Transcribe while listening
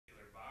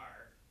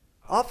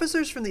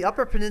Officers from the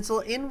Upper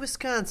Peninsula and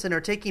Wisconsin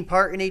are taking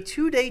part in a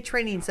two-day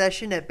training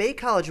session at Bay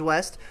College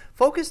West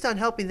focused on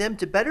helping them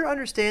to better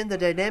understand the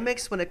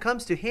dynamics when it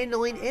comes to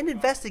handling and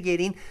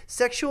investigating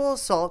sexual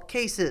assault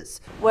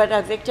cases. What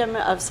a victim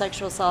of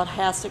sexual assault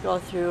has to go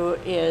through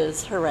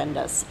is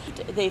horrendous.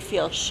 They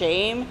feel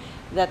shame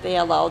that they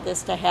allowed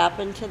this to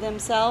happen to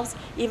themselves.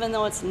 Even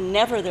though it's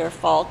never their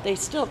fault, they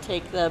still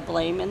take the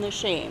blame and the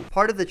shame.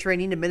 Part of the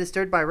training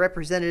administered by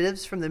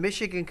representatives from the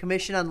Michigan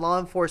Commission on Law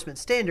Enforcement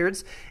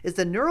Standards is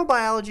the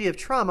neurobiology of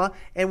trauma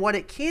and what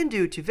it can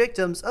do to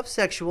victims of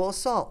sexual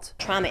assault.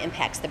 Trauma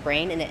impacts the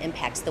brain and it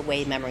impacts the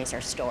way memories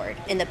are stored.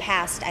 In the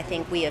past, I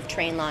think we have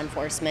trained law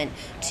enforcement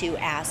to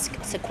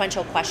ask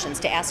sequential questions,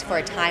 to ask for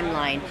a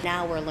timeline.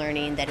 Now we're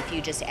learning that if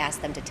you just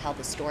ask them to tell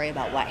the story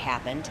about what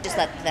happened, just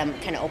let them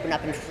kind of open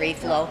up and free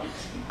flow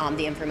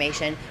the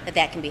information,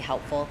 that can be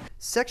helpful.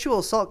 Sexual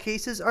assault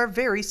cases are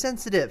very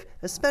sensitive,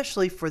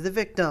 especially for the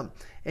victim,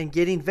 and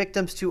getting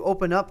victims to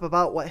open up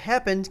about what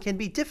happened can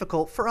be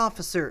difficult for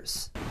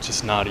officers. It's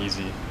just not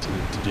easy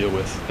to deal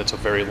with. It's a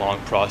very long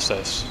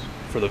process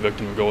for the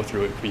victim to go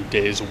through. It could be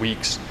days,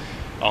 weeks,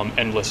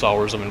 endless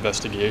hours of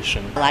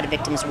investigation. A lot of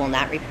victims will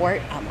not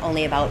report.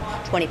 Only about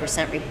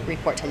 20%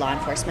 report to law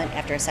enforcement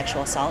after a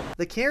sexual assault.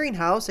 The Caring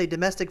House, a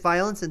domestic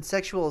violence and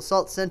sexual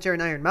assault center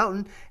in Iron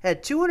Mountain,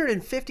 had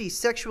 250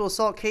 sexual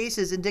assault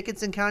cases in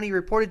Dickinson County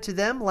reported to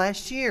them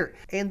last year,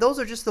 and those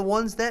are just the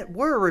ones that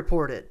were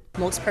reported.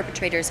 Most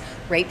perpetrators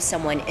rape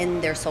someone in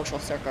their social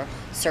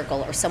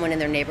circle or someone in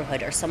their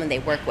neighborhood or someone they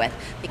work with,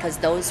 because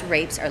those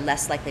rapes are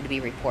less likely to be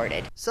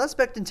reported.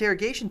 Suspect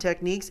interrogation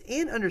techniques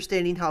and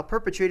understanding how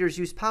perpetrators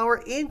use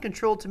power and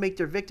control to make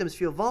their victims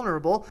feel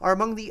vulnerable are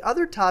among the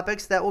other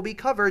topics that will be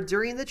covered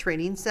during the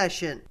training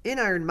session. In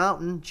Iron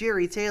Mountain,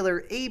 Jerry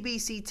Taylor,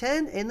 ABC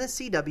 10 and the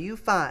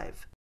CW5.